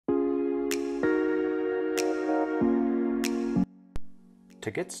To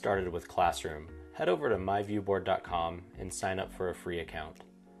get started with Classroom, head over to myviewboard.com and sign up for a free account.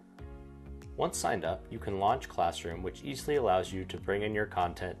 Once signed up, you can launch Classroom, which easily allows you to bring in your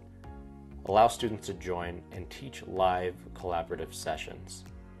content, allow students to join, and teach live collaborative sessions.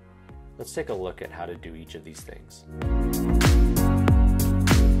 Let's take a look at how to do each of these things.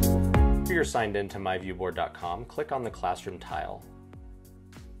 After you're signed in to myviewboard.com, click on the Classroom tile.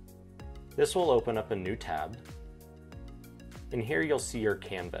 This will open up a new tab, and here you'll see your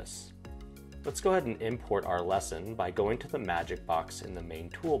canvas. Let's go ahead and import our lesson by going to the magic box in the main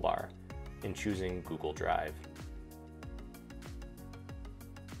toolbar and choosing Google Drive.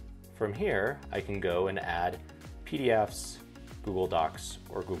 From here, I can go and add PDFs, Google Docs,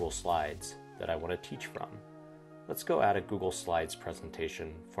 or Google Slides that I want to teach from. Let's go add a Google Slides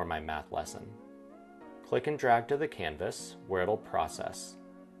presentation for my math lesson. Click and drag to the canvas where it'll process.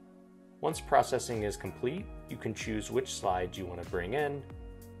 Once processing is complete, you can choose which slides you want to bring in,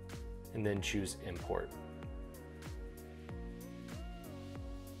 and then choose Import.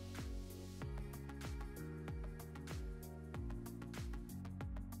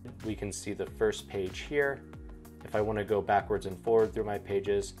 We can see the first page here. If I want to go backwards and forward through my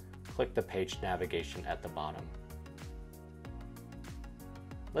pages, click the page navigation at the bottom.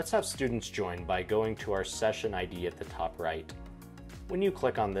 Let's have students join by going to our session ID at the top right. When you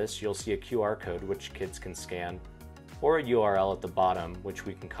click on this, you'll see a QR code which kids can scan, or a URL at the bottom which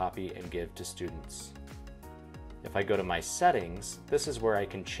we can copy and give to students. If I go to my settings, this is where I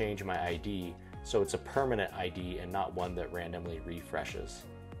can change my ID so it's a permanent ID and not one that randomly refreshes.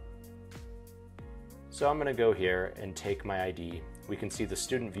 So I'm going to go here and take my ID. We can see the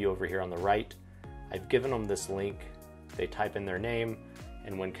student view over here on the right. I've given them this link. They type in their name,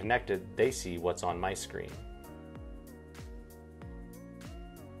 and when connected, they see what's on my screen.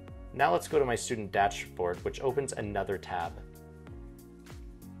 Now let's go to my student dashboard, which opens another tab.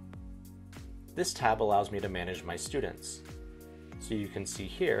 This tab allows me to manage my students. So you can see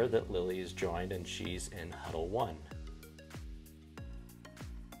here that Lily is joined and she's in Huddle 1.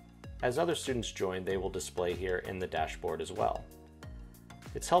 As other students join, they will display here in the dashboard as well.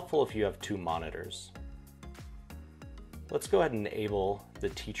 It's helpful if you have two monitors. Let's go ahead and enable the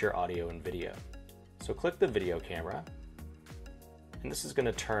teacher audio and video. So click the video camera, and this is going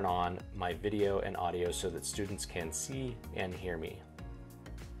to turn on my video and audio so that students can see and hear me.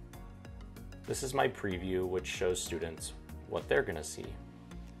 This is my preview, which shows students what they're going to see.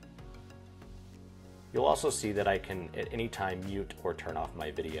 You'll also see that I can at any time mute or turn off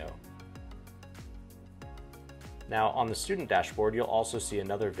my video. Now on the student dashboard, you'll also see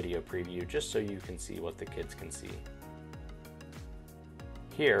another video preview just so you can see what the kids can see.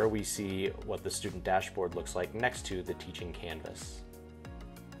 Here we see what the student dashboard looks like next to the teaching canvas.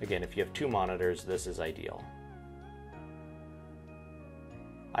 Again, if you have two monitors, this is ideal.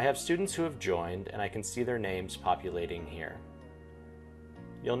 I have students who have joined, and I can see their names populating here.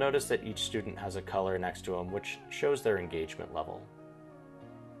 You'll notice that each student has a color next to them, which shows their engagement level.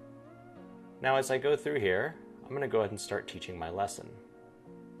 Now as I go through here, I'm going to go ahead and start teaching my lesson.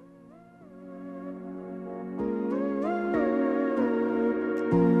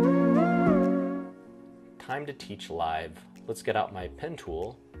 Time to teach live. Let's get out my pen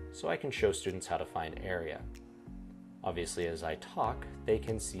tool so I can show students how to find area. Obviously, as I talk, they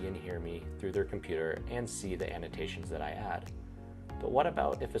can see and hear me through their computer and see the annotations that I add. But what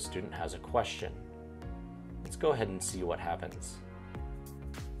about if a student has a question? Let's go ahead and see what happens.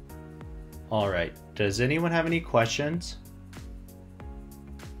 All right, does anyone have any questions?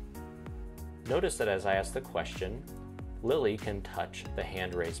 Notice that as I ask the question, Lily can touch the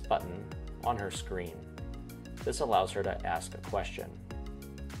hand raise button on her screen. This allows her to ask a question.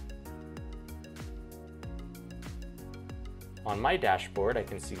 On my dashboard, I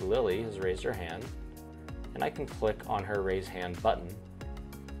can see Lily has raised her hand, and I can click on her raise hand button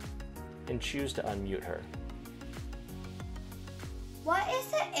and choose to unmute her. What is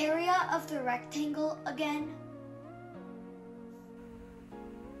the area of the rectangle again?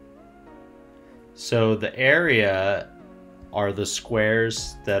 So the area are the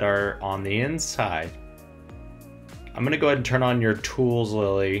squares that are on the inside. I'm going to go ahead and turn on your tools,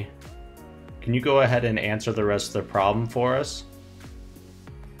 Lily. Can you go ahead and answer the rest of the problem for us?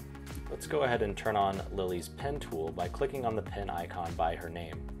 Let's go ahead and turn on Lily's pen tool by clicking on the pen icon by her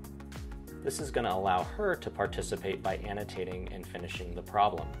name. This is going to allow her to participate by annotating and finishing the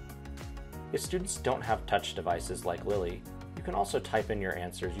problem. If students don't have touch devices like Lily, you can also type in your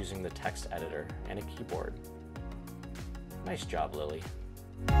answers using the text editor and a keyboard. Nice job, Lily.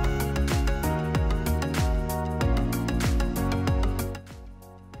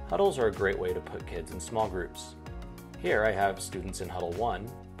 Huddles are a great way to put kids in small groups. Here I have students in Huddle 1.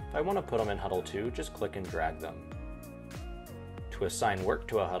 If I want to put them in Huddle 2, just click and drag them. To assign work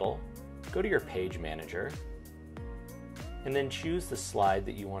to a huddle, go to your Page Manager, and then choose the slide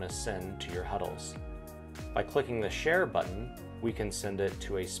that you want to send to your huddles. By clicking the Share button, we can send it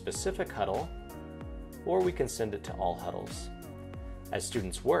to a specific huddle, or we can send it to all huddles. As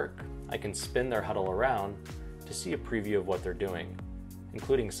students work, I can spin their huddle around to see a preview of what they're doing,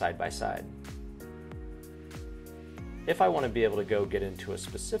 including side by side. If I want to be able to go get into a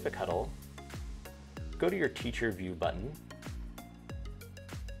specific huddle, go to your Teacher View button.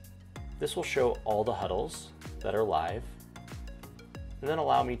 This will show all the huddles that are live, and then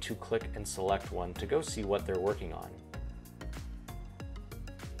allow me to click and select one to go see what they're working on.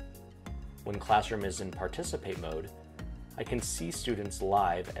 When Classroom is in Participate mode, I can see students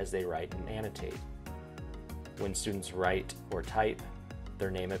live as they write and annotate. When students write or type,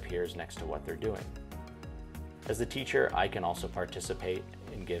 their name appears next to what they're doing. As the teacher, I can also participate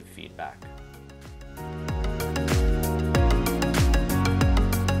and give feedback.